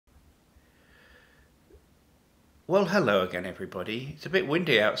Well, hello again, everybody. It's a bit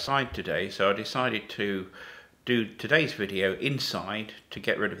windy outside today, so I decided to do today's video inside to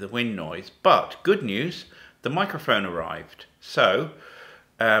get rid of the wind noise. But good news, the microphone arrived. So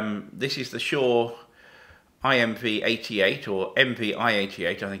this is the Shure IMV88 or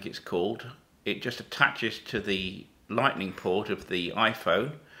MVI88, I think it's called. It just attaches to the lightning port of the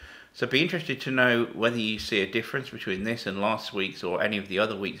iPhone. So be interested to know whether you see a difference between this and last week's or any of the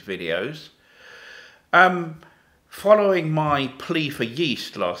other week's videos. Following my plea for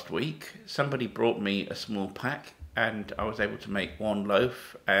yeast last week, somebody brought me a small pack and I was able to make one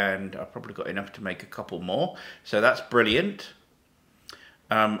loaf, and I probably got enough to make a couple more, so that's brilliant.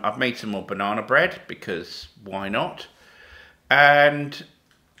 I've made some more banana bread because why not? And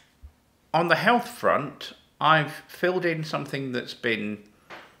on the health front, I've filled in something that's been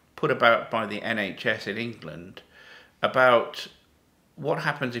put about by the NHS in England about what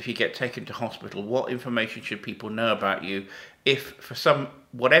happens if you get taken to hospital. What information should people know about you if for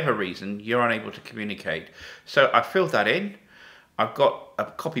whatever reason you're unable to communicate? So I filled that in. I've got a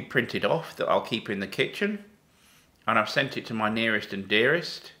copy printed off that I'll keep in the kitchen, and I've sent it to my nearest and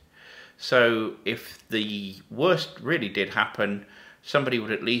dearest. So if the worst really did happen, somebody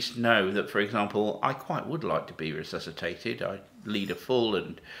would at least know that, for example, I quite would like to be resuscitated. I lead a full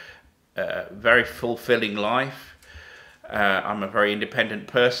and very fulfilling life. I'm a very independent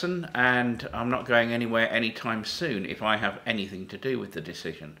person, and I'm not going anywhere anytime soon if I have anything to do with the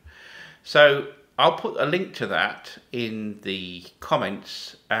decision. So I'll put a link to that in the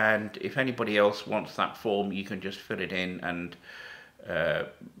comments, and if anybody else wants that form, you can just fill it in and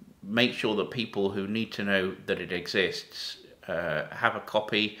make sure that people who need to know that it exists have a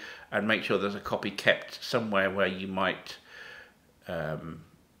copy, and make sure there's a copy kept somewhere where you might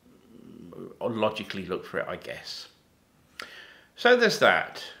logically look for it, I guess. So there's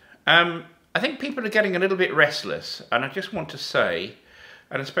that. I think people are getting a little bit restless, and I just want to say,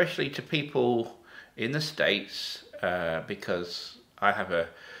 and especially to people in the States, because I have a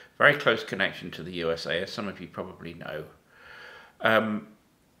very close connection to the USA, as some of you probably know.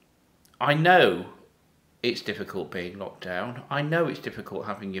 I know it's difficult being locked down. I know it's difficult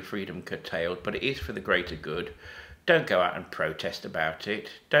having your freedom curtailed, but it is for the greater good. Don't go out and protest about it.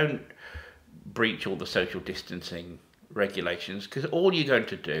 Don't breach all the social distancing regulations, because all you're going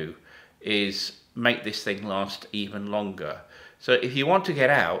to do is make this thing last even longer. So if you want to get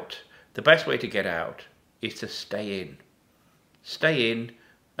out, the best way to get out is to stay in. Stay in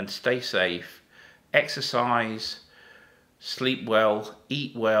and stay safe. Exercise, sleep well,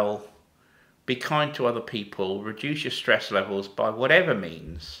 eat well, be kind to other people, reduce your stress levels by whatever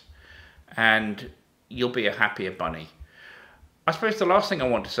means, and you'll be a happier bunny. I suppose the last thing I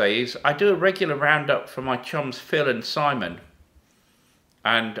want to say is I do a regular roundup for my chums Phil and Simon,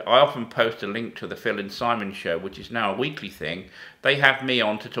 and I often post a link to the Phil and Simon show, which is now a weekly thing. They have me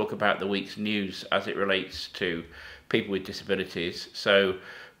on to talk about the week's news as it relates to people with disabilities, so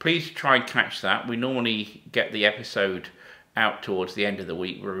please try and catch that. We normally get the episode out towards the end of the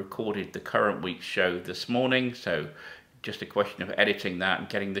week. We recorded the current week's show this morning, so just a question of editing that and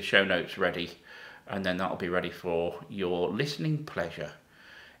getting the show notes ready, and then that'll be ready for your listening pleasure.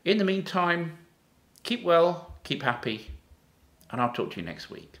 In the meantime, keep well, keep happy, and I'll talk to you next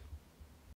week.